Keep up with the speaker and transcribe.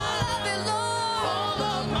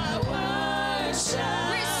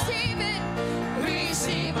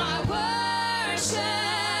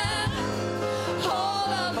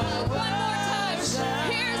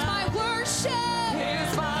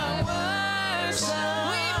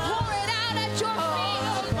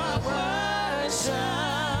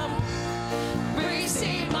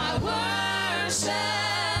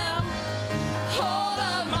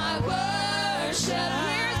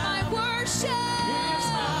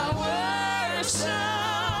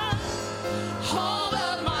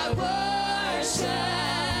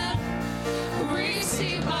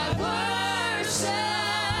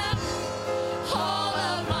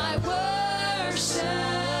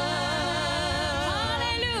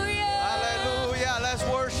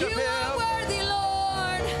worship You him. are worthy,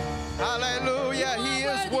 Lord. Hallelujah. You He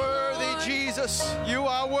are is worthy, worthy, Lord. Jesus. You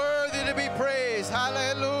are worthy to be praised.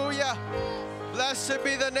 Hallelujah. Blessed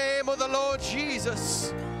be the name of the Lord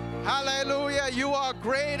Jesus. Hallelujah. You are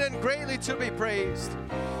great and greatly to be praised.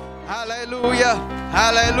 Hallelujah.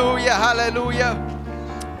 Hallelujah. Hallelujah.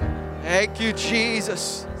 Thank you,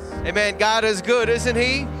 Jesus. Amen. God is good, isn't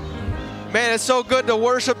he? Man, it's so good to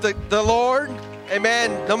worship the Lord.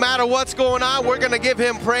 Amen. No matter what's going on, we're going to give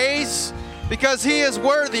him praise because he is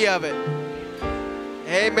worthy of it.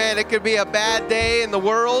 Amen. It could be a bad day in the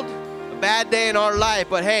world, a bad day in our life,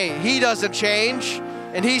 but hey, he doesn't change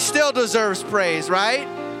and he still deserves praise, right?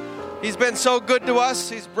 He's been so good to us.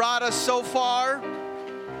 He's brought us so far.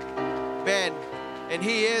 Man, and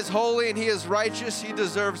he is holy and he is righteous. He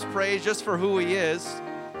deserves praise just for who he is.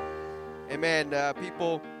 Amen.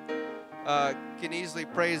 People can easily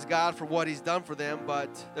praise God for what he's done for them, but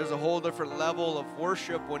there's a whole different level of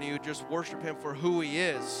worship when you just worship him for who he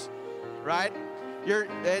is, right?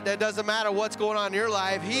 That doesn't matter what's going on in your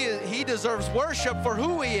life. He deserves worship for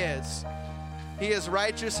who he is. He is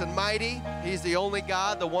righteous and mighty. He's the only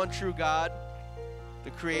God, the one true God,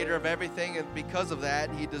 the creator of everything, and because of that,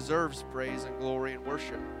 he deserves praise and glory and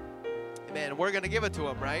worship. Amen. We're going to give it to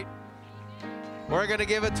him, right? We're going to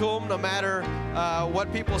give it to him no matter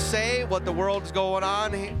what people say, what the world's going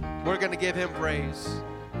on. We're going to give him praise.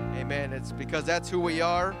 Amen. It's because that's who we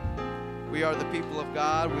are. We are the people of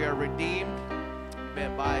God. We are redeemed,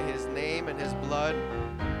 amen, by his name and his blood.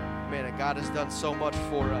 Amen. And God has done so much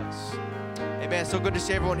for us. Amen. So good to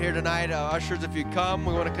see everyone here tonight. Ushers, if you come,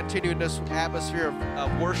 we want to continue in this atmosphere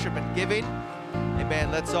of worship and giving.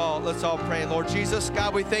 Amen. Let's all pray. Lord Jesus,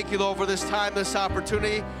 God, we thank you, Lord, for this time, this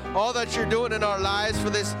opportunity, all that you're doing in our lives, for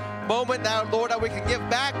this moment now, Lord, that we can give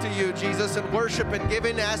back to you, Jesus, in worship and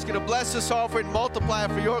giving. Ask you to bless this offering, multiply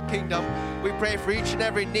it for your kingdom. We pray for each and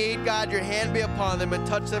every need. God, your hand be upon them and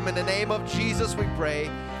touch them. In the name of Jesus, we pray.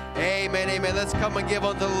 Amen. Amen. Let's come and give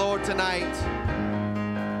unto the Lord tonight.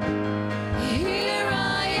 Here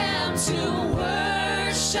I am to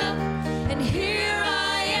worship, and here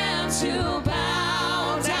I am to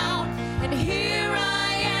bow down, and here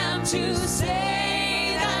I am to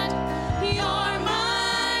say that you're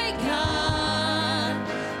my God.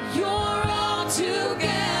 You're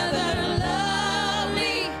altogether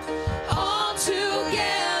lovely,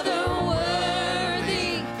 altogether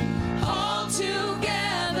worthy,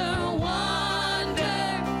 altogether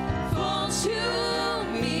wonderful to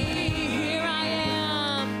me. Here I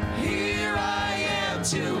am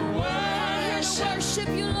to worship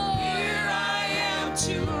you, Lord. Here I am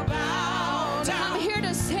to bow down. I'm here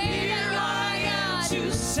to say here I am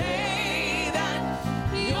to say that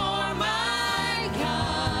you're my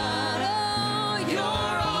God. Oh,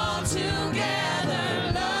 you're altogether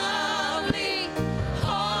lovely,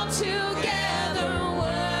 altogether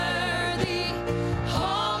worthy,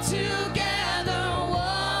 altogether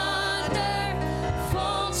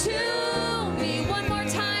wonderful to me. One more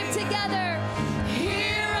time together.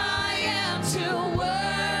 Here I am to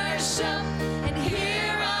worship, and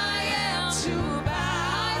here I am to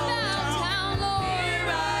bow down, Lord. Here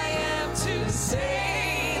I am to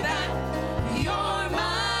say that you're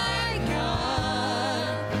my God.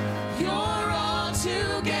 You're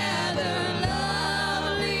altogether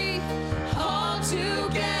lovely,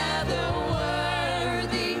 altogether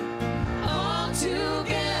worthy,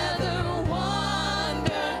 altogether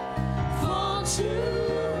wonderful to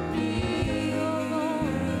me.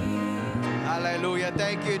 Hallelujah.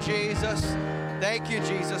 Thank you, Jesus. Thank you,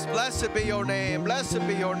 Jesus. Blessed be your name. Blessed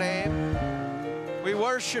be your name. We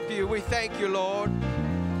worship you. We thank you, Lord.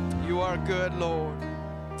 You are good, Lord.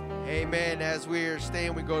 Amen. As we are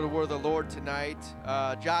staying, we go to the word of the Lord tonight.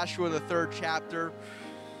 Joshua, the 3rd chapter,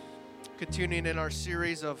 continuing in our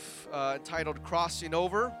series of entitled Crossing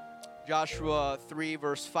Over. Joshua 3,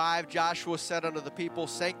 verse 5. Joshua said unto the people,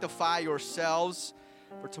 sanctify yourselves,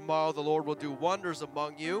 for tomorrow the Lord will do wonders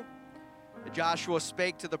among you. And Joshua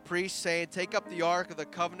spake to the priests, saying, take up the ark of the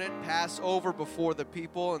covenant, pass over before the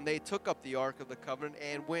people. And they took up the ark of the covenant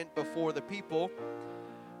and went before the people.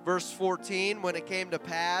 Verse 14, when it came to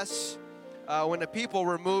pass, when the people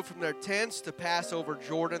removed from their tents to pass over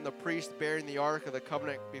Jordan, the priest bearing the ark of the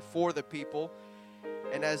covenant before the people.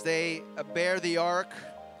 And as they bear the ark,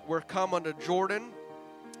 were come unto Jordan,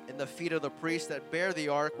 and the feet of the priests that bear the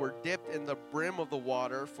ark were dipped in the brim of the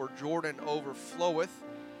water, for Jordan overfloweth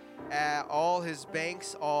at all his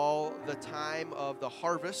banks all the time of the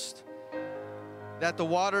harvest, that the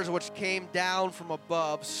waters which came down from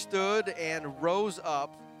above stood and rose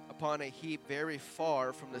up upon a heap very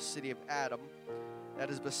far from the city of Adam, that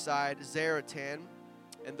is beside Zaratan,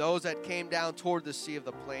 And those that came down toward the sea of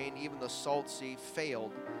the plain, even the salt sea,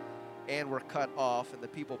 failed and were cut off, and the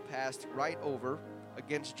people passed right over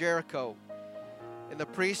against Jericho. And the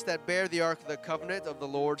priests that bare the ark of the covenant of the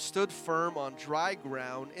Lord stood firm on dry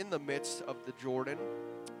ground in the midst of the Jordan.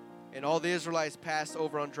 And all the Israelites passed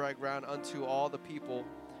over on dry ground until all the people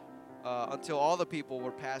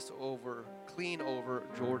were passed over, clean over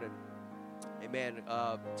Jordan. Amen.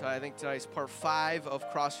 So I think tonight's part 5 of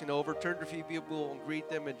crossing over. Turn to a few people and greet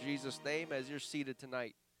them in Jesus' name as you're seated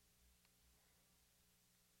tonight.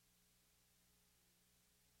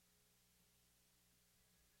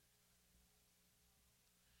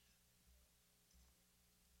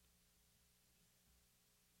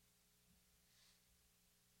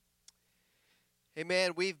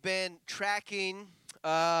 Amen. We've been tracking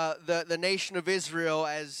the nation of Israel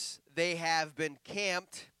as they have been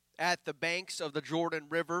camped at the banks of the Jordan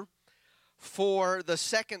River for the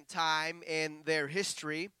second time in their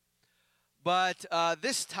history. But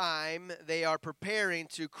this time they are preparing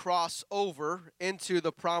to cross over into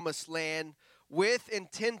the promised land with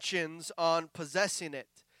intentions on possessing it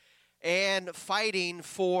and fighting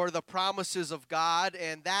for the promises of God.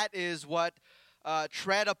 And that is what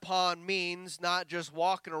tread upon means, not just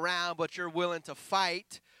walking around, but you're willing to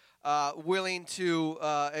fight, willing to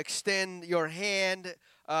extend your hand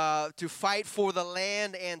to fight for the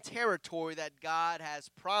land and territory that God has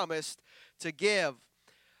promised to give.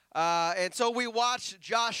 And so we watched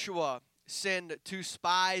Joshua send 2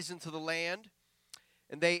 spies into the land,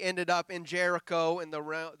 and they ended up in Jericho in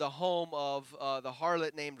the home of the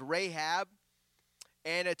harlot named Rahab.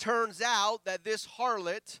 And it turns out that this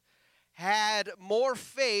harlot had more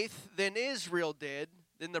faith than Israel did,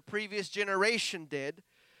 than the previous generation did,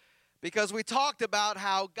 because we talked about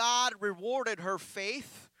how God rewarded her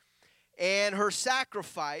faith and her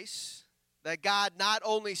sacrifice, that God not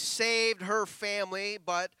only saved her family,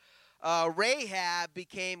 but Rahab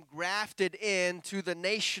became grafted into the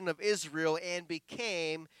nation of Israel and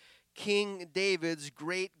became King David's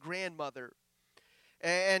great-grandmother.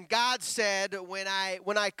 And God said, when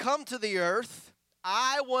I come to the earth,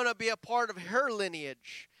 I want to be a part of her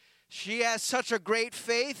lineage. She has such a great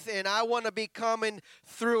faith, and I want to be coming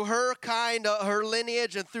through her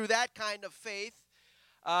lineage and through that kind of faith.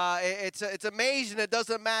 It's amazing. It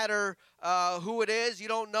doesn't matter who it is. You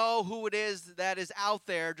don't know who it is that is out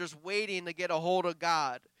there just waiting to get a hold of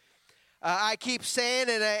God. I keep saying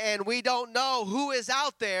it, and we don't know who is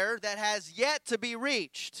out there that has yet to be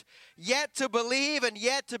reached, yet to believe, and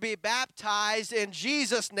yet to be baptized in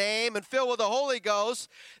Jesus' name and filled with the Holy Ghost.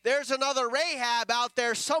 There's another Rahab out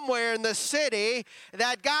there somewhere in the city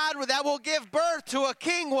that will give birth to a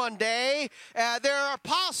king one day. There are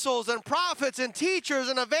apostles and prophets and teachers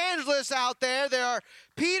and evangelists out there. There are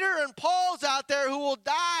Peter and Paul's out there who will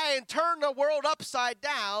die and turn the world upside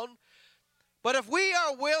down. But if we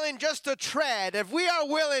are willing just to tread, if we are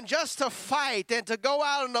willing just to fight and to go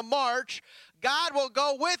out on the march, God will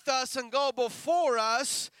go with us and go before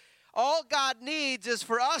us. All God needs is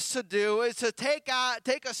for us to do is to take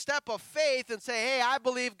a step of faith and say, hey, I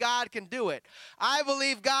believe God can do it. I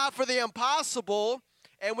believe God for the impossible,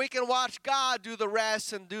 and we can watch God do the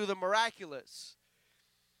rest and do the miraculous.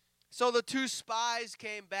 So the 2 spies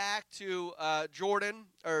came back to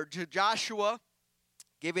to Joshua,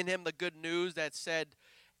 giving him the good news that said,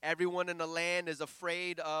 everyone in the land is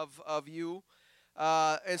afraid of you.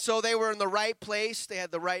 And so they were in the right place. They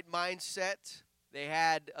had the right mindset. They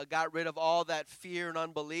had got rid of all that fear and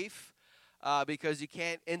unbelief, because you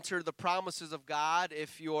can't enter the promises of God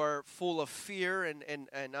if you're full of fear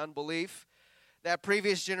and unbelief. That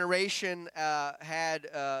previous generation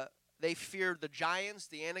they feared the giants,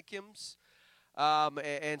 the Anakims.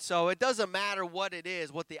 And so it doesn't matter what it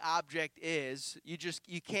is, what the object is. You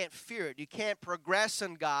can't fear it. You can't progress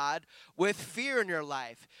in God with fear in your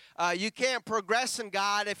life. You can't progress in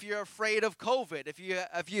God if you're afraid of COVID.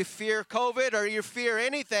 If you fear COVID or you fear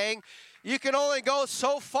anything, you can only go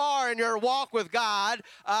so far in your walk with God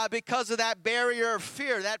because of that barrier of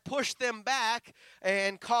fear that pushed them back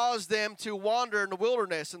and caused them to wander in the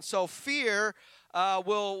wilderness. And so fear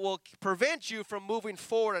will prevent you from moving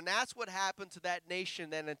forward, and that's what happened to that nation,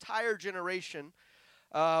 that entire generation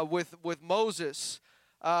with Moses.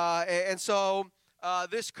 And so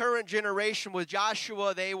this current generation with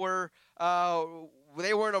Joshua, they weren't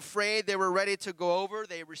afraid. They were ready to go over.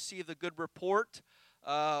 They received a good report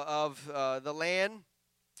of the land.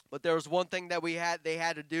 But there was one thing that they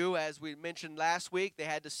had to do, as we mentioned last week. They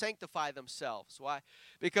had to sanctify themselves. Why?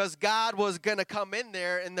 Because God was going to come in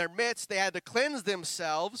their midst. They had to cleanse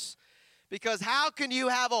themselves. Because how can you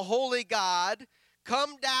have a holy God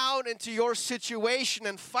come down into your situation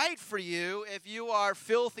and fight for you if you are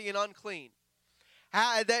filthy and unclean.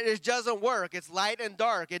 That it doesn't work. It's light and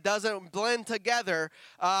dark. It doesn't blend together.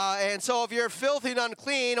 And so if you're filthy and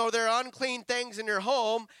unclean, or there are unclean things in your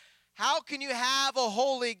home, how can you have a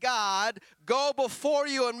holy God go before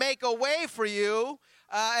you and make a way for you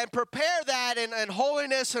and prepare that in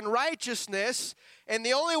holiness and righteousness? And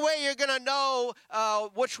the only way you're going to know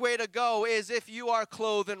which way to go is if you are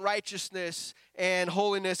clothed in righteousness and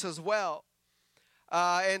holiness as well.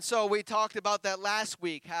 And so we talked about that last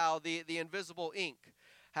week, how the invisible ink,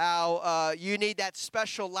 how you need that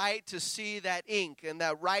special light to see that ink and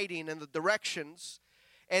that writing and the directions,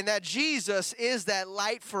 and that Jesus is that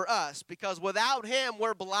light for us, because without him,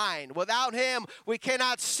 we're blind. Without him, we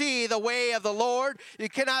cannot see the way of the Lord. You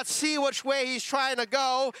cannot see which way he's trying to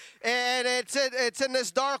go, and it's in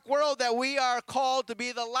this dark world that we are called to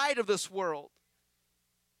be the light of this world.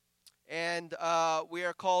 And we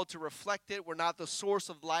are called to reflect it. We're not the source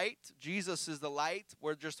of light. Jesus is the light.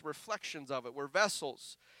 We're just reflections of it. We're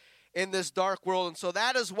vessels in this dark world. And so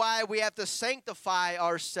that is why we have to sanctify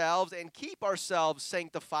ourselves and keep ourselves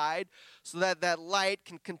sanctified, so that that light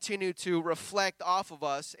can continue to reflect off of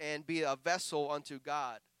us and be a vessel unto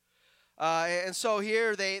God. And so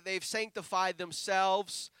here they've sanctified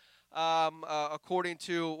themselves according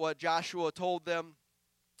to what Joshua told them.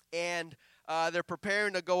 And they're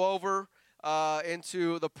preparing to go over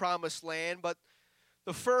into the promised land. But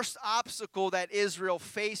the first obstacle that Israel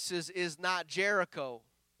faces is not Jericho.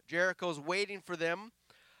 Jericho's waiting for them.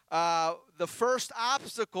 The first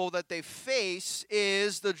obstacle that they face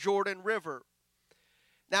is the Jordan River.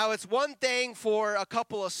 Now, it's one thing for a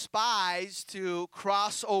couple of spies to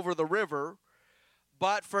cross over the river,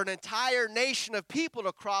 but for an entire nation of people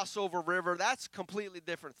to cross over a river, that's a completely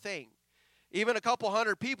different thing. Even a couple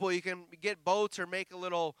hundred people, you can get boats or make a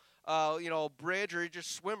little, bridge, or you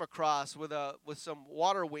just swim across with some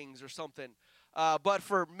water wings or something. But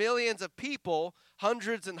for millions of people,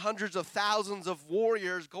 hundreds and hundreds of thousands of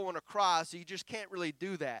warriors going across, you just can't really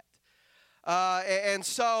do that. And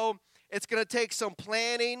so it's going to take some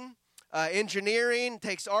planning, engineering,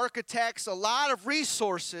 takes architects, a lot of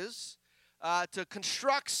resources to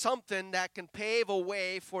construct something that can pave a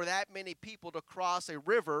way for that many people to cross a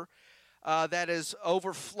river that is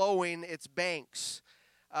overflowing its banks.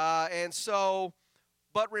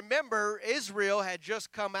 But remember, Israel had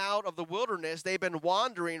just come out of the wilderness. They've been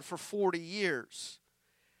wandering for 40 years.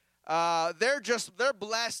 They're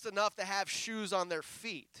blessed enough to have shoes on their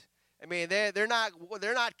feet. I mean, they're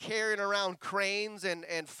not carrying around cranes and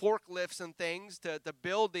forklifts and things to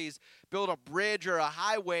build a bridge or a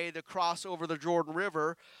highway to cross over the Jordan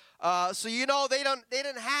River. So they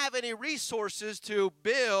didn't have any resources to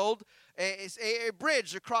build a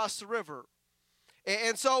bridge across the river.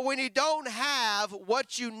 And so when you don't have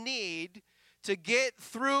what you need to get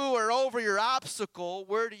through or over your obstacle,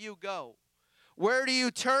 where do you go? Where do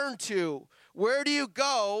you turn to? Where do you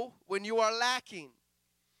go when you are lacking?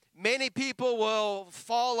 Many people will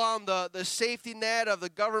fall on the safety net of the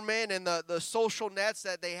government and the social nets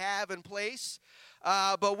that they have in place.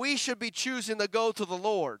 But we should be choosing to go to the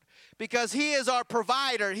Lord, because he is our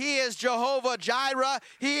provider. He is Jehovah Jireh.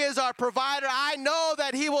 He is our provider. I know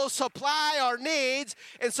that he will supply our needs,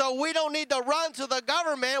 and so we don't need to run to the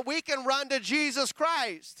government. We can run to Jesus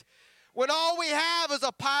Christ. When all we have is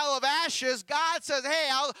a pile of ashes, God says, hey,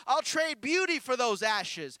 I'll trade beauty for those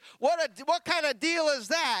ashes. What kind of deal is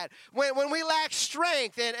that? When we lack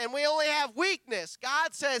strength and we only have weakness,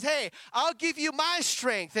 God says, hey, I'll give you my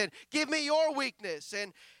strength and give me your weakness.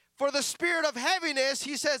 And for the spirit of heaviness,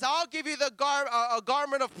 he says, I'll give you a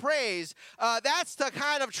garment of praise. That's the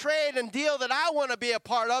kind of trade and deal that I want to be a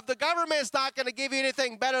part of. The government's not going to give you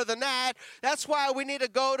anything better than that. That's why we need to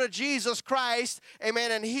go to Jesus Christ,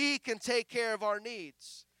 amen, and he can take care of our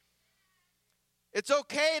needs. It's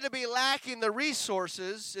okay to be lacking the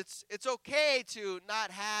resources. It's okay to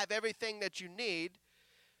not have everything that you need.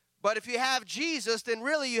 But if you have Jesus, then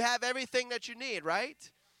really you have everything that you need, right?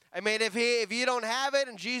 I mean, if you don't have it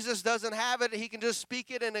and Jesus doesn't have it, he can just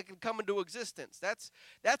speak it and it can come into existence.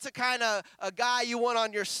 That's a kind of a guy you want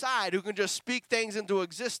on your side who can just speak things into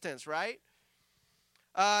existence, right?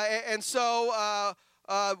 So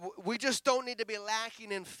we just don't need to be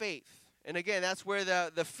lacking in faith. And again, that's where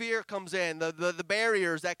the fear comes in, the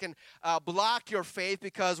barriers that can block your faith,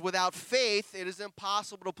 because without faith, it is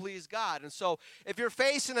impossible to please God. And so if you're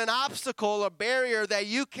facing an obstacle, a barrier that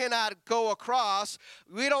you cannot go across,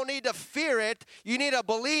 we don't need to fear it. You need to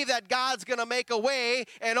believe that God's going to make a way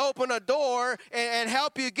and open a door and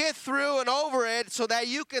help you get through and over it, so that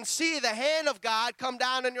you can see the hand of God come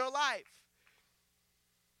down in your life.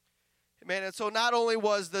 Amen. And so not only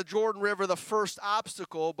was the Jordan River the first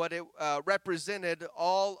obstacle, but it represented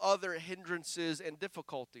all other hindrances and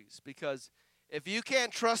difficulties. Because if you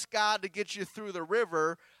can't trust God to get you through the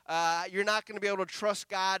river, you're not going to be able to trust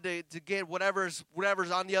God to get whatever's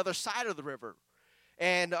on the other side of the river.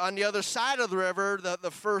 And on the other side of the river,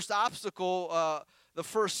 the first obstacle, the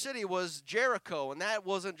first city was Jericho. And that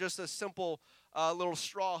wasn't just a simple little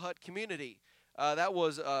straw hut community. That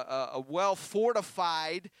was a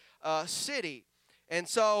well-fortified city. And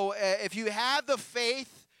so if you have the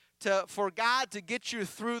faith for God to get you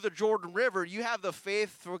through the Jordan River, you have the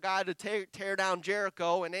faith for God to tear down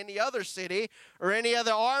Jericho and any other city or any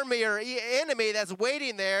other army or enemy that's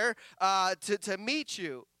waiting there to meet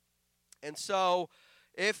you. And so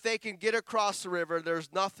if they can get across the river,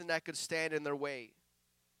 there's nothing that could stand in their way.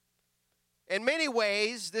 In many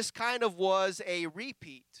ways, this kind of was a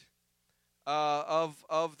repeat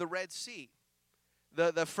of the Red Sea.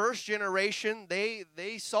 The first generation,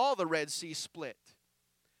 they saw the Red Sea split.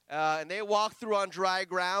 And they walked through on dry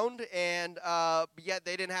ground, and yet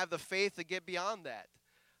they didn't have the faith to get beyond that.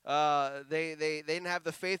 They didn't have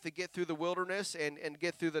the faith to get through the wilderness and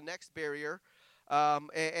get through the next barrier.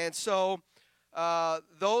 And so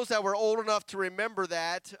those that were old enough to remember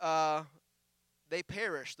that, they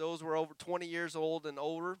perished. Those were over 20 years old and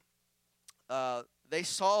older. They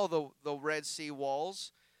saw the Red Sea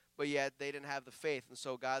walls, but yet they didn't have the faith. And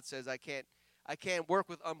so God says, I can't work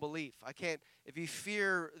with unbelief. I can't, if you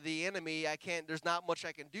fear the enemy, there's not much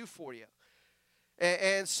I can do for you.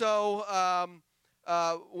 And so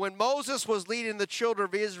when Moses was leading the children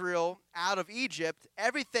of Israel out of Egypt,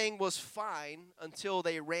 everything was fine until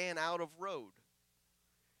they ran out of road.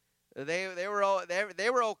 They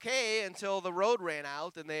were okay until the road ran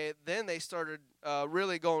out, and then they started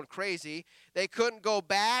really going crazy. They couldn't go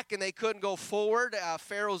back and they couldn't go forward.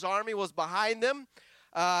 Pharaoh's army was behind them,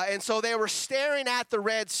 and so they were staring at the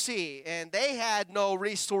Red Sea, and they had no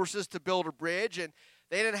resources to build a bridge, and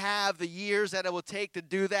they didn't have the years that it would take to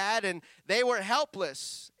do that, and they were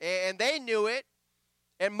helpless, and they knew it,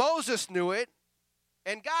 and Moses knew it,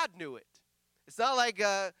 and God knew it. It's not like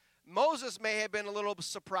Moses may have been a little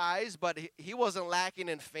surprised, but he wasn't lacking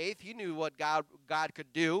in faith. He knew what God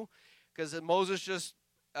could do, because Moses just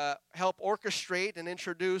helped orchestrate and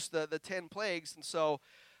introduce the 10 plagues, and so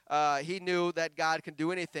he knew that God can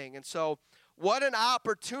do anything. And so what an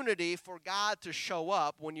opportunity for God to show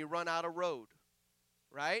up when you run out of road,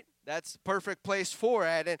 right? That's the perfect place for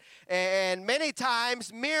it. And many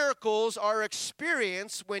times miracles are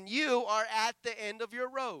experienced when you are at the end of your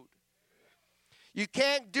road. You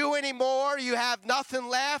can't do anymore, you have nothing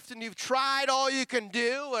left, and you've tried all you can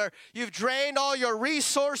do, or you've drained all your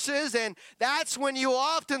resources, and that's when you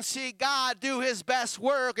often see God do his best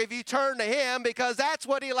work if you turn to him, because that's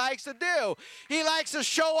what he likes to do. He likes to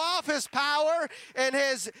show off his power and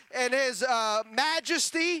his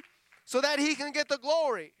majesty so that he can get the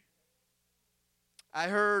glory. I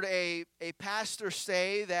heard a pastor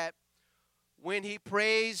say that when he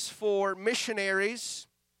prays for missionaries,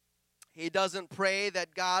 he doesn't pray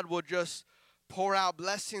that God will just pour out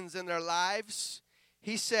blessings in their lives.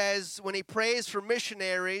 He says when he prays for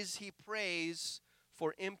missionaries, he prays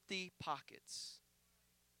for empty pockets.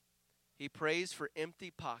 He prays for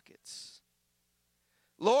empty pockets.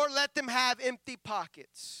 Lord, let them have empty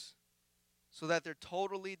pockets so that they're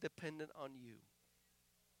totally dependent on you.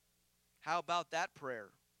 How about that prayer?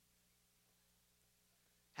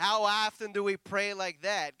 How often do we pray like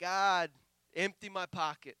that? God, empty my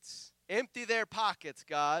pockets. Empty their pockets,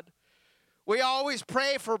 God. We always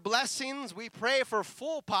pray for blessings. We pray for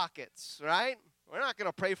full pockets, right? We're not going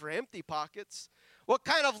to pray for empty pockets. What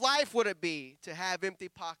kind of life would it be to have empty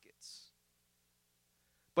pockets?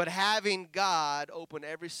 But having God open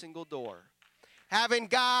every single door. Having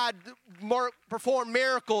God perform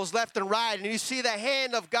miracles left and right, and you see the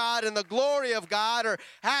hand of God and the glory of God, or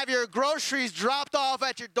have your groceries dropped off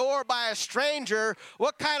at your door by a stranger,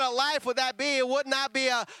 what kind of life would that be? It would not be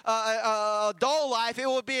a dull life. It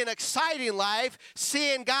would be an exciting life,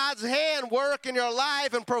 seeing God's hand work in your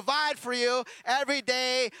life and provide for you every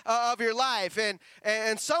day of your life.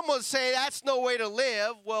 And some would say that's no way to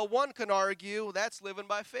live. Well, one can argue that's living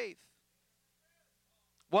by faith.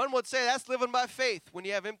 One would say that's living by faith when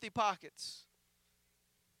you have empty pockets.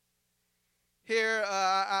 Here,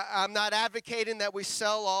 I'm not advocating that we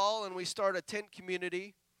sell all and we start a tent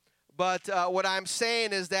community, but what I'm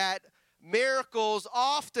saying is that miracles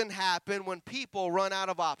often happen when people run out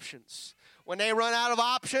of options. When they run out of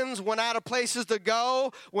options, run out of places to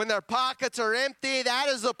go, when their pockets are empty, that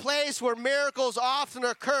is a place where miracles often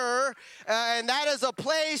occur, and that is a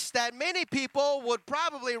place that many people would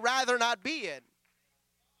probably rather not be in.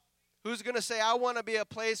 Who's going to say, I want to be a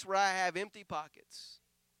place where I have empty pockets?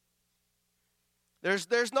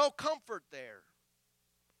 There's no comfort there.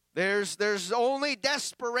 There's only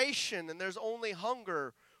desperation and there's only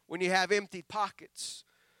hunger when you have empty pockets.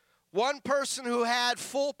 One person who had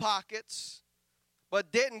full pockets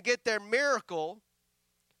but didn't get their miracle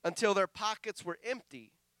until their pockets were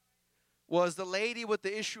empty was the lady with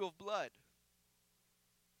the issue of blood.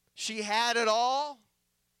 She had it all,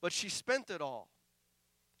 but she spent it all.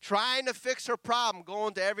 Trying to fix her problem,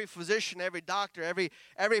 going to every physician, every doctor,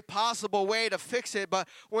 every possible way to fix it. But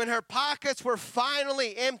when her pockets were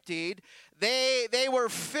finally emptied, they were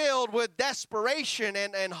filled with desperation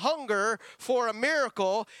and hunger for a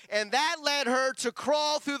miracle. And that led her to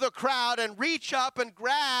crawl through the crowd and reach up and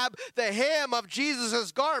grab the hem of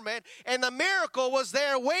Jesus' garment. And the miracle was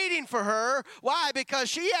there waiting for her. Why? Because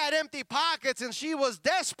she had empty pockets and she was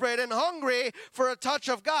desperate and hungry for a touch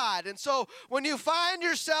of God. And so when you find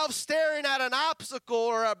yourself staring at an obstacle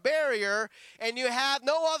or a barrier and you have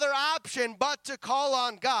no other option but to call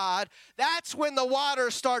on God, that's when the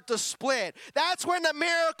waters start to split. That's when the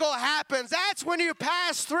miracle happens. That's when you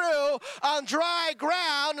pass through on dry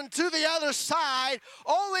ground and to the other side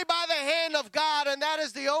only by the hand of God, and that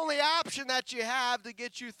is the only option that you have to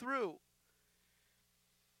get you through.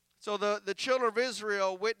 So the children of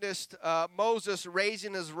Israel witnessed Moses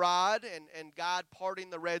raising his rod and God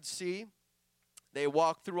parting the Red Sea. They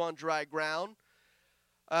walked through on dry ground.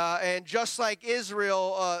 And just like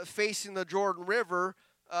Israel facing the Jordan River,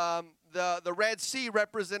 the Red Sea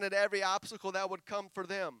represented every obstacle that would come for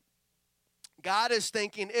them. God is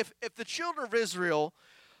thinking, if the children of Israel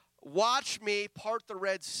watch me part the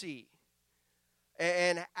Red Sea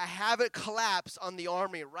and have it collapse on the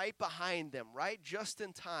army right behind them, right, just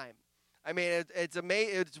in time. I mean, it's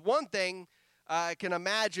amazing. It's one thing I can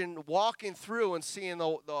imagine walking through and seeing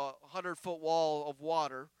the 100-foot wall of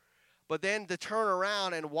water, but then to turn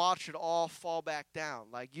around and watch it all fall back down.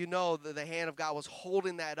 Like, you know that the hand of God was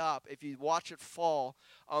holding that up if you watch it fall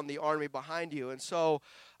on the army behind you. And so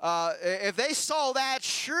if they saw that,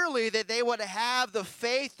 surely that they would have the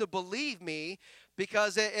faith to believe me,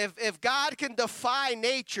 because if God can defy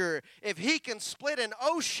nature, if he can split an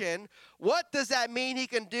ocean, what does that mean he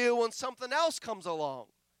can do when something else comes along?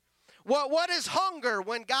 What is hunger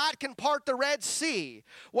when God can part the Red Sea?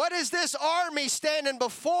 What is this army standing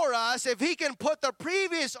before us if he can put the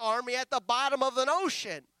previous army at the bottom of an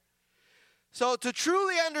ocean? So to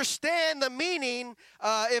truly understand the meaning,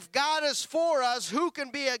 if God is for us, who can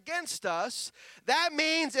be against us? That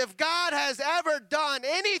means if God has ever done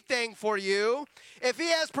anything for you, if he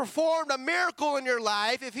has performed a miracle in your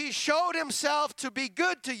life, if he showed himself to be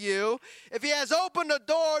good to you, if he has opened a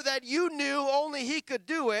door that you knew only he could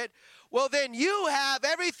do it, well, then you have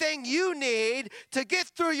everything you need to get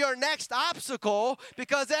through your next obstacle,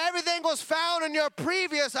 because everything was found in your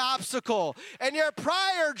previous obstacle and your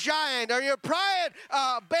prior giant or your prior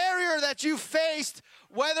barrier that you faced,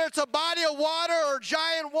 whether it's a body of water or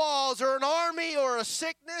giant walls or an army or a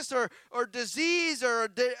sickness or disease or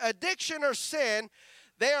addiction or sin.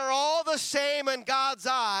 They are all the same in God's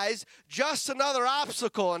eyes, just another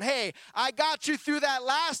obstacle. And hey, I got you through that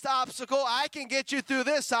last obstacle. I can get you through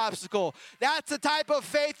this obstacle. That's the type of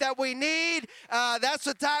faith that we need. That's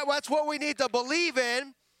what we need to believe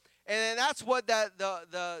in. And that's what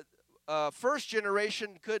the first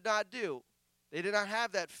generation could not do. They did not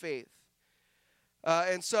have that faith.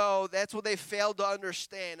 And so that's what they failed to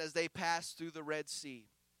understand as they passed through the Red Sea.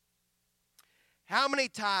 How many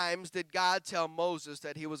times did God tell Moses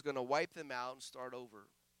that he was going to wipe them out and start over?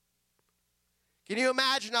 Can you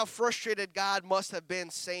imagine how frustrated God must have been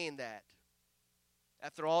saying that?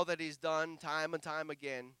 After all that he's done time and time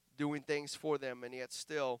again, doing things for them, and yet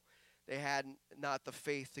still they had not the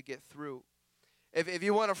faith to get through. If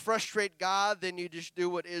you want to frustrate God, then you just do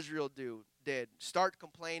what Israel did. Start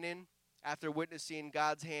complaining after witnessing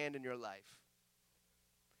God's hand in your life.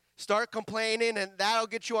 Start complaining, and that'll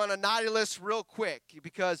get you on a naughty list real quick,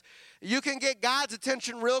 because you can get God's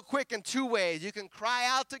attention real quick in two ways. You can cry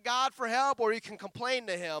out to God for help, or you can complain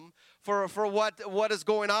to him for what is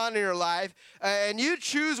going on in your life. And you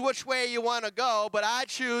choose which way you want to go, but I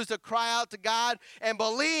choose to cry out to God and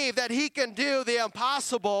believe that he can do the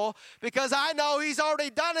impossible, because I know he's already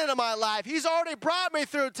done it in my life. He's already brought me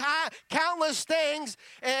through countless things,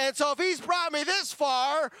 and so if he's brought me this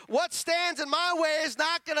far, what stands in my way is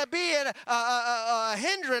not going to be a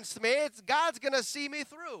hindrance to me. God's going to see me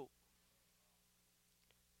through.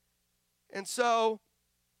 And so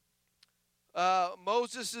the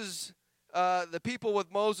people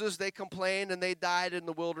with Moses, they complained and they died in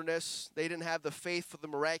the wilderness. They didn't have the faith for the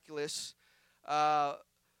miraculous.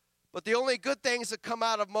 But the only good things that come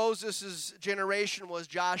out of Moses' generation was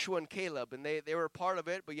Joshua and Caleb. And they were a part of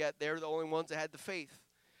it, but yet they're the only ones that had the faith.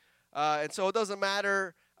 And so it doesn't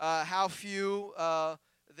matter how few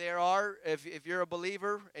there are. If you're a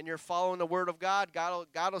believer and you're following the word of God,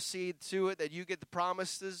 God will see to it that you get the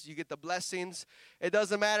promises, you get the blessings. It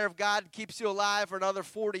doesn't matter if God keeps you alive for another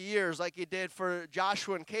 40 years like he did for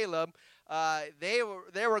Joshua and Caleb. They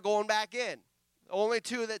were going back in. Only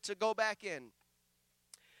two that to go back in.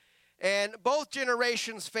 And both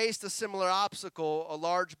generations faced a similar obstacle, a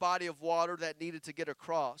large body of water that needed to get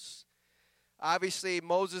across. Obviously,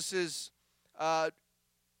 Moses'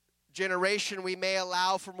 generation, we may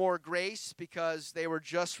allow for more grace because they were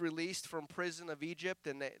just released from prison of Egypt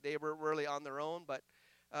and they were really on their own. But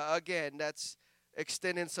again, that's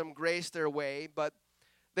extending some grace their way. But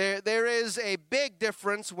there is a big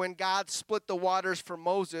difference when God split the waters for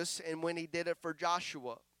Moses and when he did it for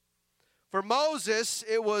Joshua. For Moses,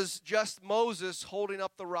 it was just Moses holding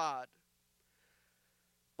up the rod.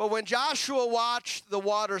 But when Joshua watched the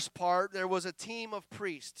waters part, there was a team of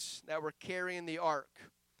priests that were carrying the ark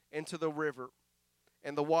into the river,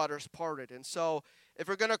 and the waters parted. And so if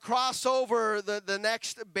we're going to cross over the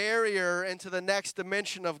next barrier into the next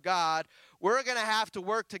dimension of God, we're going to have to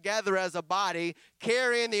work together as a body,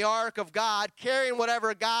 carrying the ark of God, carrying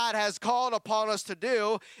whatever God has called upon us to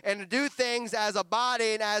do, and to do things as a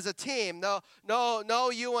body and as a team. No,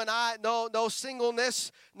 you and I, no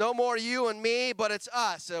singleness, no more you and me, but it's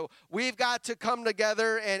us. So we've got to come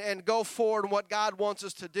together and go forward in what God wants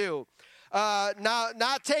us to do.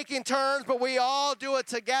 Not taking turns, but we all do it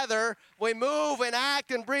together. We move and act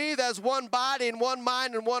and breathe as one body and one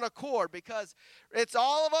mind and one accord, because it's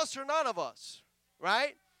all of us or none of us,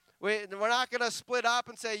 right? We're not going to split up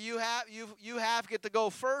and say you have get to go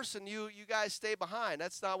first and you guys stay behind.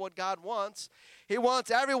 That's not what God wants. He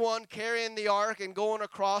wants everyone carrying the ark and going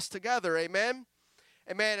across together. Amen.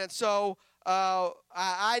 Amen. And so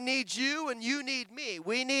I need you and you need me.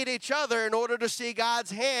 We need each other in order to see God's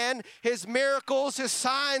hand, his miracles, his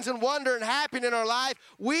signs and wonder and happen in our life.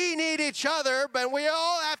 We need each other, but we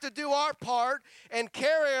all have to do our part and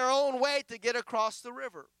carry our own weight to get across the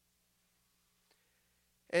river.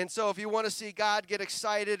 And so if you want to see God get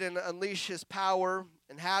excited and unleash his power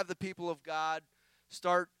and have the people of God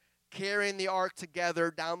start carrying the ark together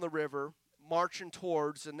down the river, marching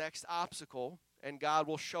towards the next obstacle, and God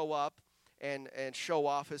will show up and show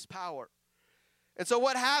off his power. And so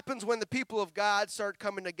what happens when the people of God start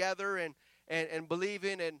coming together and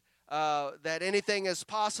believing and that anything is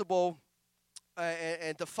possible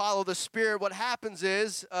and to follow the Spirit, what happens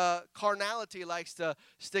is carnality likes to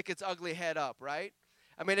stick its ugly head up, right?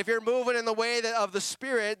 I mean, if you're moving in the way of the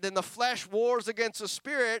Spirit, then the flesh wars against the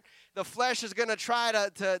Spirit. The flesh is going to try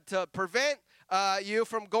to prevent you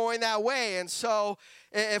from going that way. And so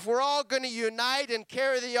if we're all going to unite and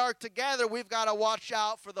carry the ark together, we've got to watch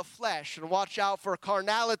out for the flesh and watch out for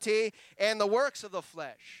carnality and the works of the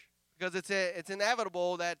flesh, because it's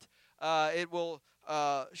inevitable that it will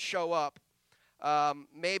show up.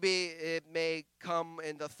 Maybe it may come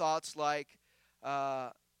into thoughts like,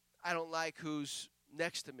 I don't like who's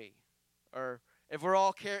next to me. Or if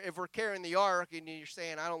we're carrying the ark and you're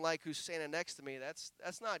saying, I don't like who's standing next to me,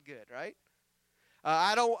 that's not good, right?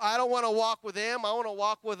 I don't want to walk with them. I want to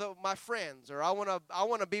walk with my friends, or I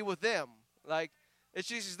want to be with them. Like, it's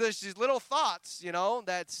just these little thoughts,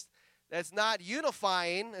 that's not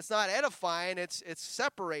unifying. It's not edifying. It's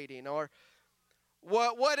separating. Or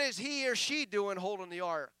what is he or she doing holding the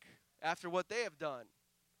ark after what they have done?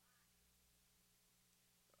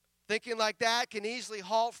 Thinking like that can easily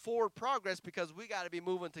halt forward progress, because we got to be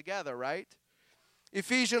moving together, right?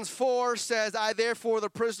 Ephesians 4 says, I therefore, the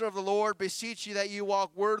prisoner of the Lord, beseech you that you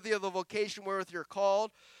walk worthy of the vocation wherewith you're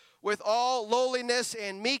called, with all lowliness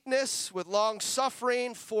and meekness, with long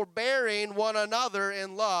suffering, forbearing one another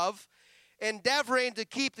in love, endeavoring to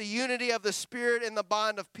keep the unity of the Spirit in the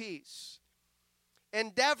bond of peace.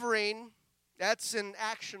 Endeavoring, that's an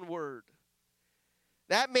action word.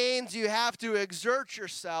 That means you have to exert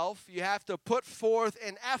yourself. You have to put forth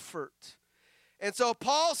an effort. And so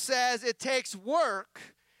Paul says it takes work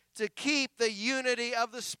to keep the unity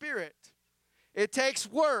of the Spirit. It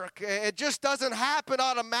takes work. It just doesn't happen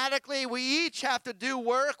automatically. We each have to do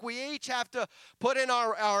work. We each have to put in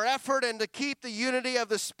our effort and to keep the unity of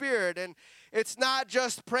the Spirit. And it's not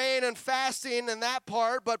just praying and fasting and that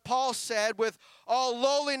part, but Paul said with all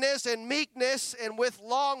lowliness and meekness and with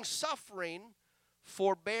long suffering,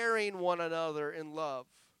 forbearing one another in love.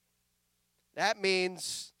 That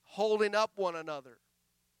means holding up one another.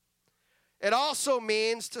 It also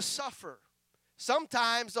means to suffer.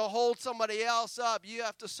 Sometimes to hold somebody else up, you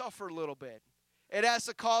have to suffer a little bit. It has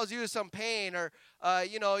to cause you some pain, or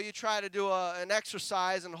you try to do an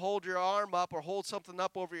exercise and hold your arm up or hold something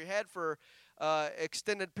up over your head for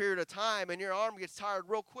extended period of time, and your arm gets tired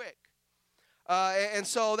real quick. And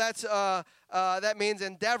so that means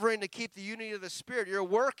endeavoring to keep the unity of the Spirit. You're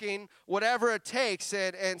working whatever it takes.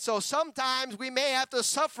 And so sometimes we may have to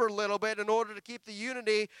suffer a little bit in order to keep the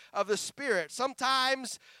unity of the Spirit.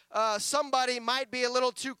 Sometimes somebody might be a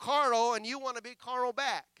little too carnal, and you want to be carnal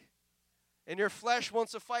back. And your flesh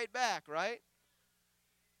wants to fight back, right?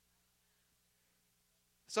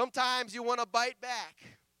 Sometimes you want to bite back.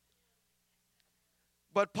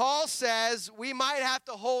 But Paul says we might have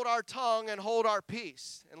to hold our tongue and hold our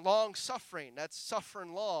peace. And long suffering, that's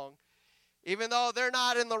suffering long. Even though they're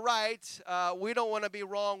not in the right, we don't want to be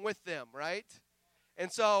wrong with them, right?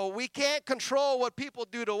 And so we can't control what people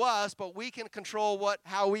do to us, but we can control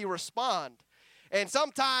how we respond. And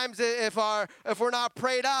sometimes if we're not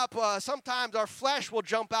prayed up, sometimes our flesh will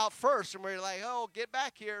jump out first, and we're like, oh, get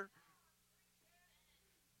back here.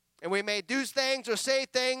 And we may do things or say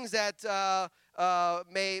things that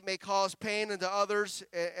may cause pain into others,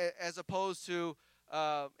 as opposed to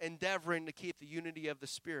endeavoring to keep the unity of the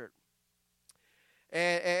Spirit.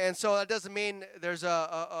 And so that doesn't mean there's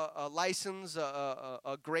a license,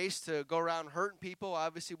 a grace to go around hurting people.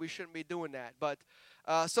 Obviously, we shouldn't be doing that. But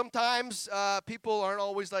sometimes people aren't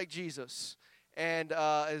always like Jesus. And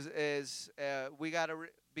we got to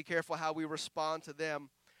be careful how we respond to them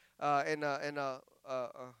in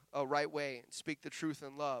a right way and speak the truth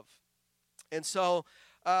in love. And so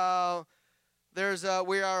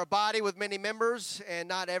we are a body with many members, and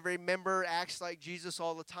not every member acts like Jesus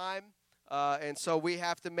all the time. And so we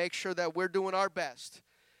have to make sure that we're doing our best.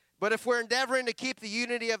 But if we're endeavoring to keep the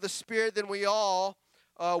unity of the Spirit, then we all,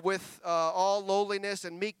 with all lowliness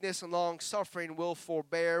and meekness and long suffering, will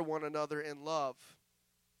forbear one another in love.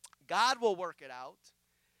 God will work it out.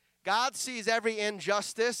 God sees every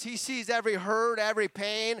injustice. He sees every hurt, every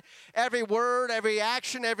pain, every word, every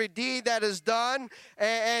action, every deed that is done.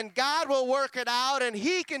 And God will work it out, and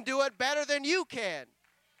He can do it better than you can.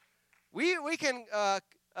 We can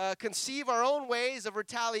conceive our own ways of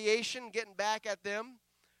retaliation, getting back at them,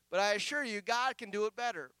 but I assure you, God can do it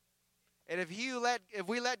better. And if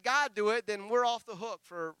we let God do it, then we're off the hook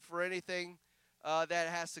for anything that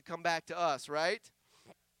has to come back to us, right?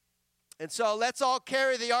 And so let's all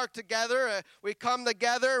carry the ark together. We come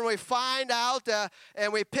together and we find out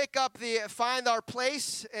and we find our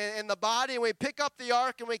place in the body, and we pick up the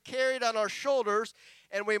ark and we carry it on our shoulders,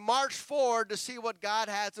 and we march forward to see what God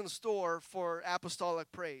has in store for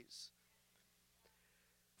apostolic praise.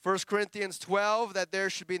 1 Corinthians 12, that there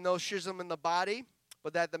should be no schism in the body,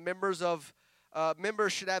 but that the members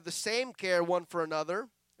should have the same care one for another,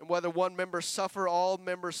 and whether one member suffer, all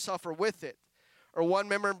members suffer with it. Or one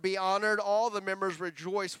member be honored, all the members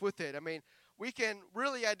rejoice with it. I mean, we can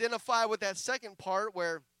really identify with that second part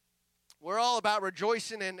where we're all about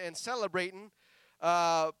rejoicing and celebrating.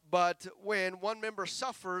 But when one member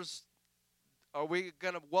suffers, are we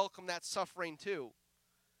going to welcome that suffering too?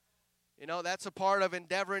 You know, that's a part of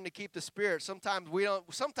endeavoring to keep the Spirit. Sometimes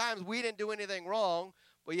we didn't do anything wrong,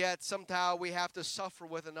 but yet somehow we have to suffer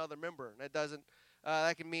with another member. And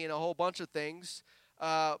that can mean a whole bunch of things.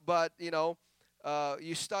 But,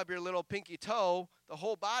 you stub your little pinky toe, the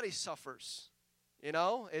whole body suffers. You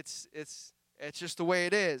know, it's just the way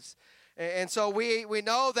it is. And so we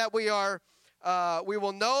know that we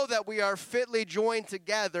will know that we are fitly joined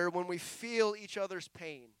together when we feel each other's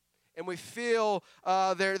pain and we feel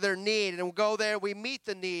their need, and we go there, we meet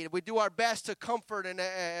the need, we do our best to comfort and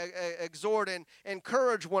exhort and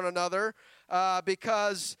encourage one another,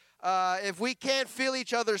 because if we can't feel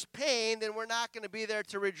each other's pain, then we're not going to be there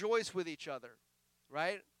to rejoice with each other.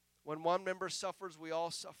 Right? When one member suffers, we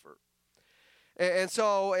all suffer. And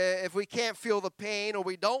so if we can't feel the pain, or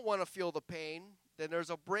we don't want to feel the pain, then there's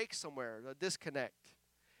a break somewhere, a disconnect.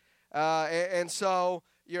 And so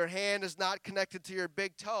your hand is not connected to your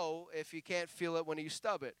big toe if you can't feel it when you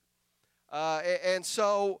stub it. And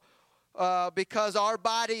so because our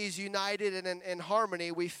body is united and in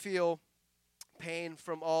harmony, we feel pain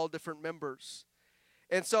from all different members.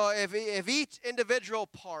 And so if each individual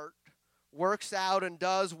part works out and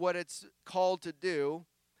does what it's called to do,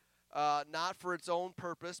 not for its own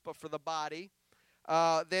purpose, but for the body,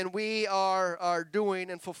 then we are doing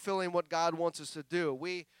and fulfilling what God wants us to do.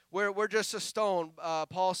 We're just a stone.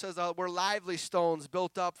 Paul says we're lively stones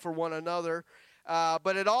built up for one another.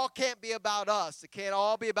 But it all can't be about us. It can't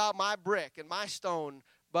all be about my brick and my stone.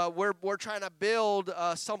 But we're trying to build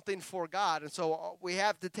something for God. And so we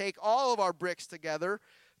have to take all of our bricks together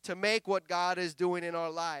to make what God is doing in our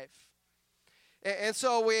life. And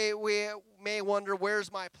so we may wonder,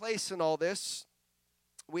 where's my place in all this?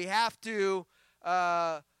 We have to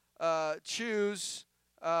choose,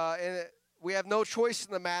 and we have no choice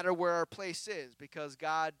in the matter where our place is, because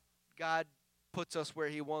God puts us where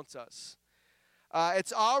He wants us.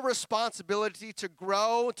 It's our responsibility to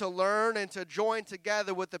grow, to learn, and to join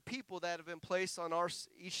together with the people that have been placed on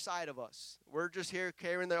each side of us. We're just here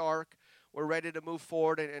carrying the ark. We're ready to move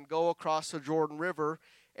forward and go across the Jordan River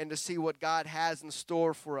and to see what God has in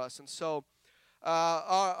store for us. And so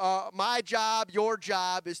my job, your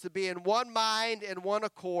job, is to be in one mind and one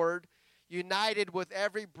accord, united with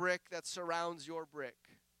every brick that surrounds your brick.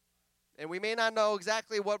 And we may not know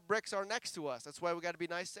exactly what bricks are next to us. That's why we got to be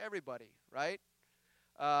nice to everybody, right?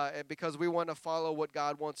 And because we want to follow what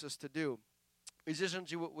God wants us to do.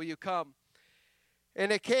 Musicians, will you come?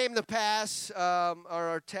 And it came to pass,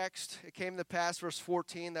 our text, it came to pass, verse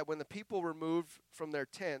 14, that when the people were moved from their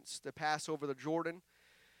tents to pass over the Jordan,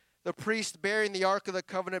 the priest bearing the ark of the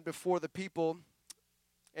covenant before the people,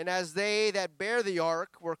 and as they that bear the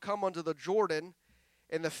ark were come unto the Jordan,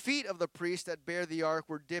 and the feet of the priest that bear the ark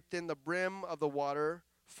were dipped in the brim of the water,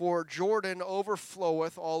 for Jordan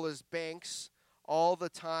overfloweth all his banks all the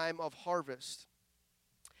time of harvest.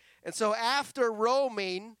 And so after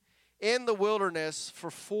roaming in the wilderness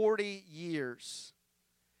for 40 years,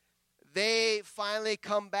 they finally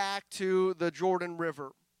come back to the Jordan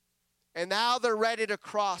River. And now they're ready to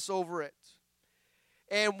cross over it.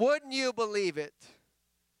 And wouldn't you believe it,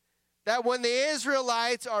 that when the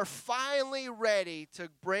Israelites are finally ready to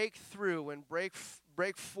break through and break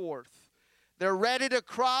forth, they're ready to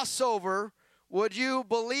cross over, would you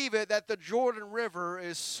believe it, that the Jordan River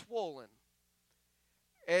is swollen?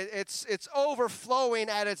 It's overflowing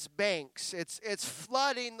at its banks. It's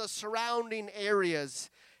flooding the surrounding areas.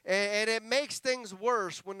 And it makes things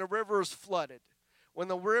worse when the river is flooded. When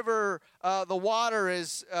the river, the water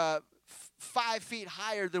is 5 feet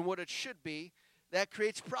higher than what it should be, that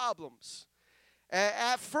creates problems.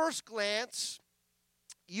 At first glance,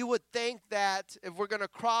 you would think that if we're going to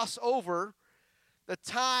cross over, the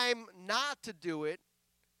time not to do it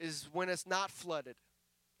is when it's not flooded.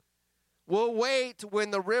 We'll wait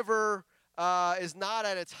when the river is not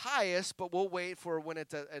at its highest, but we'll wait for when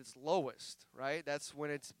it's at its lowest, right? That's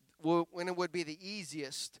when it would be the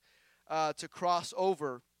easiest to cross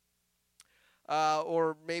over,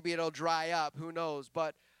 or maybe it'll dry up, who knows.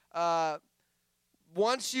 But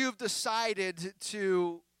once you've decided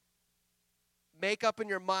to make up in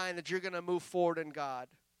your mind that you're going to move forward in God,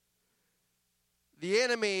 the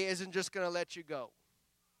enemy isn't just going to let you go.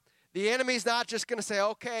 The enemy's not just going to say,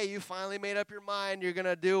 okay, you finally made up your mind, you're going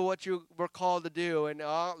to do what you were called to do, and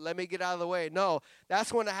let me get out of the way. No,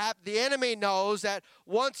 that's when the enemy knows that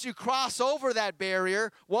once you cross over that barrier,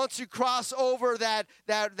 once you cross over that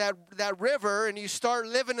river and you start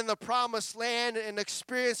living in the promised land and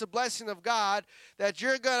experience the blessing of God, that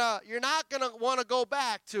you're not going to want to go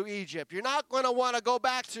back to Egypt. You're not going to want to go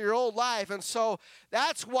back to your old life. And so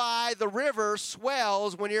that's why the river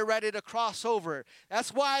swells when you're ready to cross over it.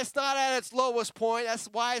 That's why it's not at its lowest point. That's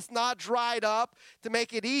why it's not dried up to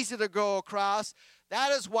make it easy to go across.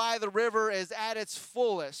 That is why the river is at its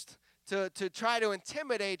fullest, to try to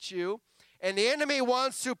intimidate you. And the enemy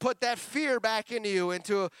wants to put that fear back into you and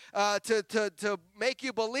to make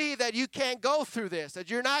you believe that you can't go through this,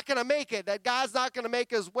 that you're not going to make it, that God's not going to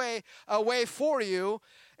make a way for you.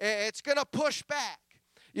 It's going to push back.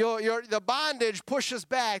 The bondage pushes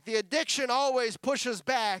back. The addiction always pushes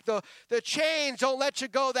back. The chains don't let you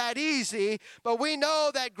go that easy. But we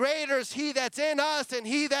know that greater is He that's in us than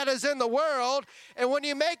he that is in the world. And when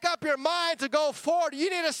you make up your mind to go forward, you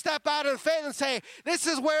need to step out in faith and say, this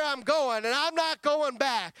is where I'm going, and I'm not going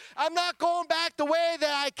back. I'm not going back the way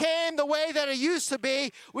that I came, the way that it used to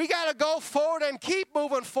be. We got to go forward and keep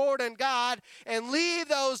moving forward in God and leave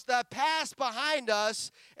the past behind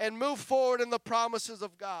us and move forward in the promises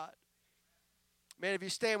of God. Man, if you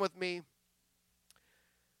stand with me,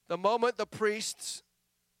 the moment the priests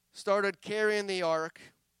started carrying the ark,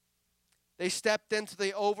 they stepped into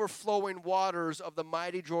the overflowing waters of the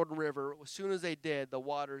mighty Jordan River. As soon as they did, the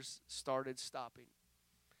waters started stopping.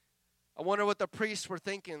 I wonder what the priests were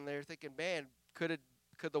thinking. They're thinking, man, could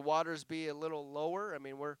the waters be a little lower?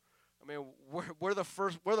 We're the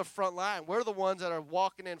first. We're the front line. We're the ones that are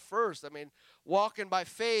walking in first. Walking by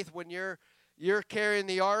faith when you're carrying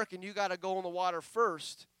the ark and you got to go in the water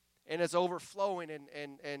first, and it's overflowing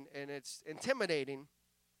and it's intimidating.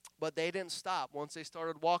 But they didn't stop. Once they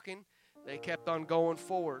started walking, they kept on going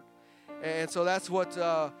forward. And so that's what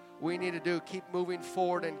we need to do, keep moving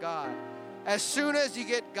forward in God. As soon as you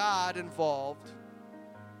get God involved,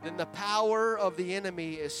 then the power of the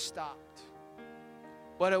enemy is stopped.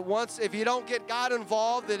 But if you don't get God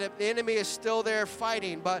involved, then the enemy is still there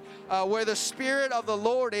fighting. But where the Spirit of the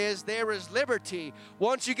Lord is, there is liberty.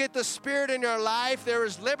 Once you get the Spirit in your life, there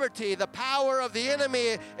is liberty. The power of the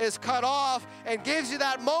enemy is cut off and gives you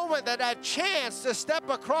that moment, that chance to step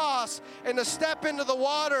across and to step into the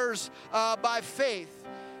waters by faith.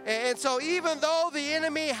 And so even though the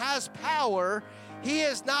enemy has power, he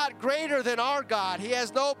is not greater than our God. He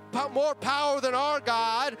has no more power than our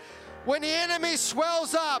God. When the enemy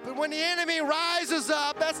swells up and when the enemy rises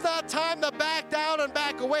up, that's not time to back down and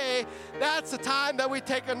back away. That's the time that we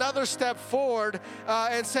take another step forward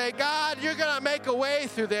and say, God, you're going to make a way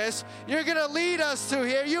through this. You're going to lead us through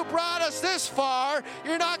here. You brought us this far.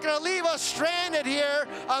 You're not going to leave us stranded here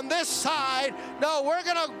on this side. No, we're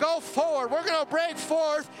going to go forward. We're going to break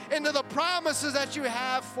forth into the promises that you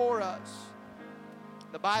have for us.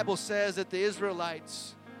 The Bible says that the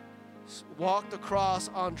Israelites walked across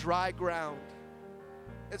on dry ground.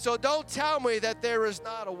 And so don't tell me that there is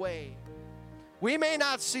not a way. We may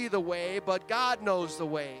not see the way, but God knows the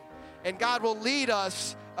way. And God will lead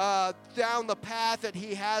us down the path that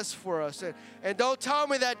he has for us. And don't tell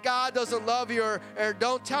me that God doesn't love you, or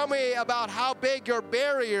don't tell me about how big your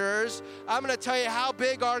barrier is. I'm going to tell you how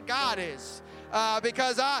big our God is.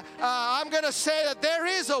 Because I'm going to say that there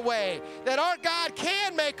is a way, that our God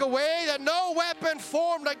can make a way, that no weapon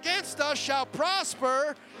formed against us shall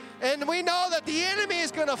prosper. And we know that the enemy is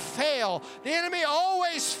going to fail. The enemy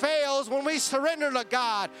always fails when we surrender to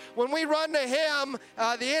God. When we run to him,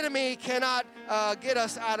 the enemy cannot get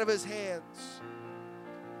us out of his hands.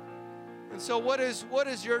 And so what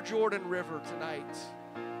is your Jordan River tonight?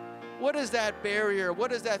 What is that barrier?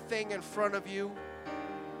 What is that thing in front of you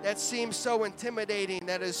that seems so intimidating,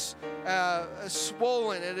 that is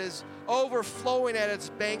swollen, it is overflowing at its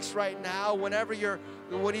banks right now? When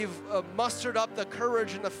you've mustered up the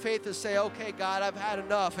courage and the faith to say, okay, God, I've had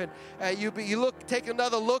enough, and you take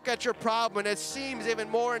another look at your problem, and it seems even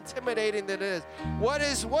more intimidating than it is. What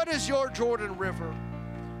is your Jordan River?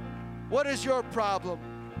 What is your problem?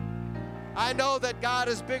 I know that God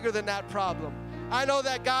is bigger than that problem. I know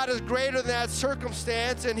that God is greater than that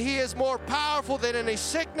circumstance, and he is more powerful than any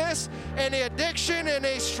sickness, any addiction,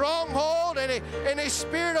 any stronghold, any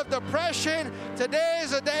spirit of depression. Today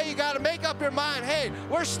is a day you got to make up your mind, hey,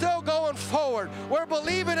 we're still going forward. We're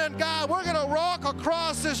believing in God. We're going to walk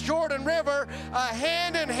across this Jordan River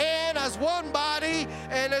hand in hand as one body,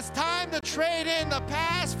 and it's time to trade in the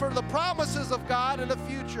past for the promises of God in the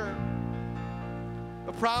future.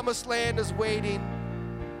 The promised land is waiting.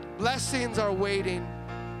 Blessings are waiting.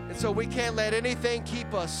 And so we can't let anything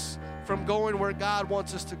keep us from going where God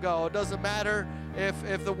wants us to go. It doesn't matter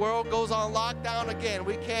if the world goes on lockdown again.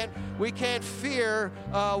 We can't fear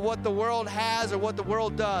what the world has or what the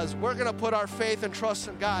world does. We're going to put our faith and trust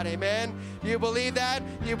in God. Amen. You believe that?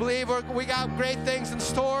 You believe we got great things in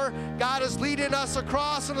store? God is leading us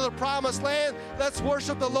across into the promised land. Let's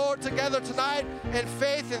worship the Lord together tonight in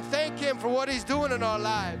faith and thank him for what he's doing in our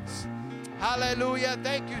lives. Hallelujah.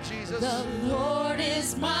 Thank you, Jesus. The Lord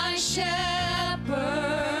is my shepherd,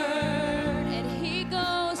 and he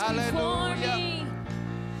goes before me.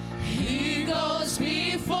 He goes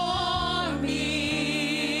before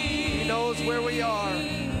me. He knows where we are.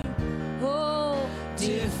 Oh,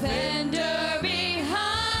 defender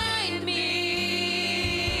behind me.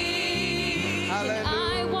 Hallelujah.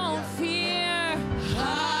 I won't fear.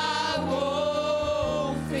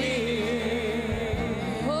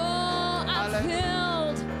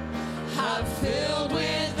 Filled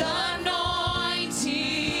with anointing,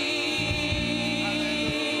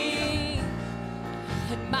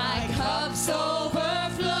 and my cup's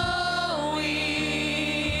overflowing,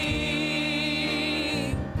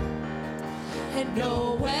 and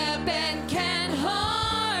no weapon can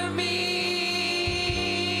harm me,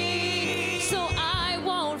 so I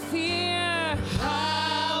won't fear.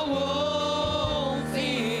 I won't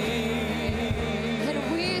fear.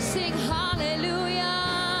 And we sing hallelujah.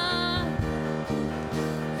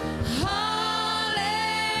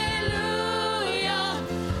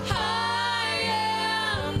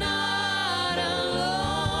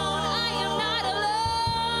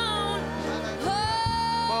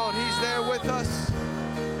 With us.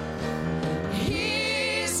 He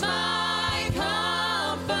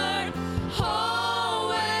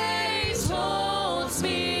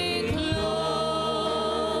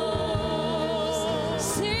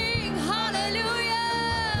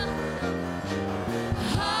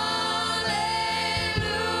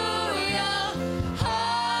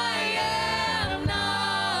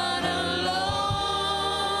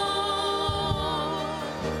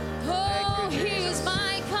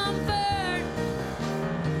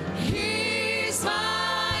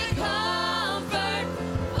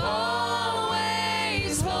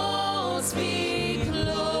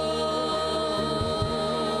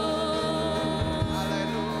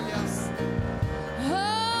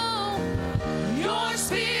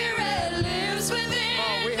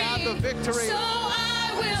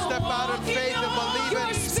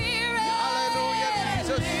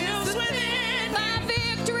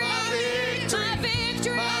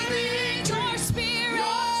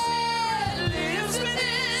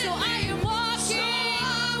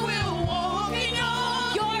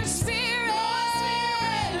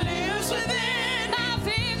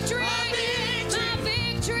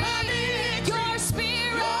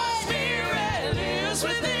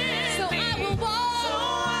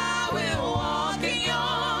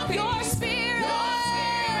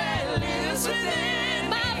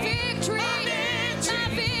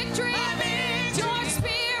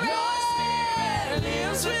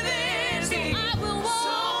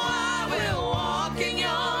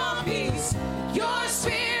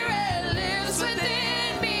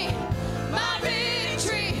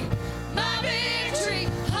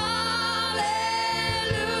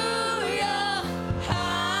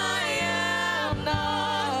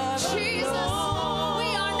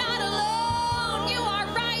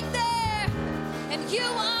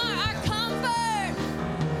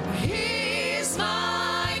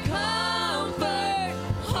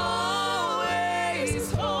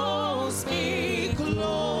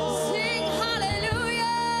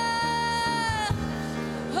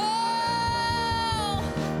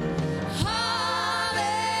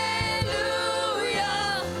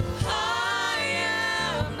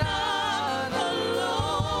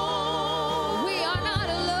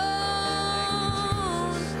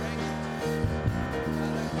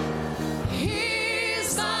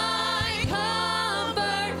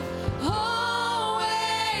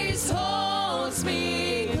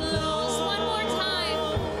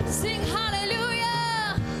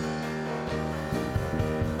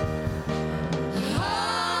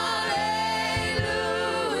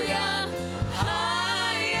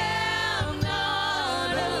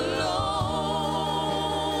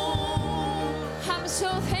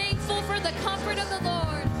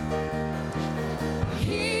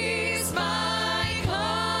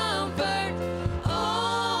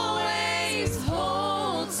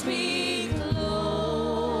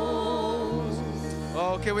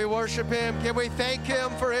can we worship him? Can we thank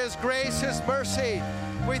him for his grace, his mercy?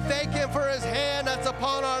 We thank him for his hand that's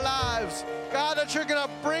upon our lives. God, that you're going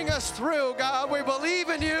to bring us through. God, we believe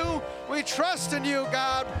in you. We trust in you,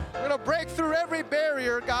 God. We're going to break through every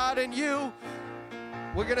barrier, God, in you.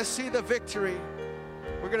 We're going to see the victory.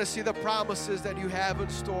 We're going to see the promises that you have in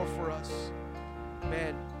store for us.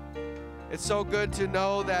 Man, it's so good to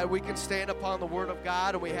know that we can stand upon the word of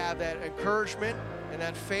God and we have that encouragement and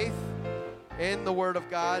that faith in the word of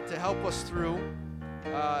God to help us through.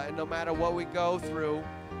 And no matter what we go through,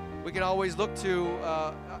 we can always look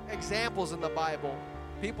to examples in the Bible.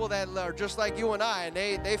 People that are just like you and I, and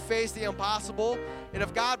they face the impossible. And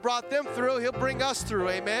if God brought them through, he'll bring us through.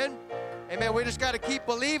 Amen? Amen. We just got to keep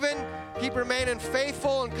believing, keep remaining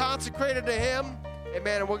faithful and consecrated to him.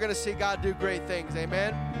 Amen. And we're going to see God do great things.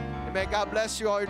 Amen. Amen. God bless you all.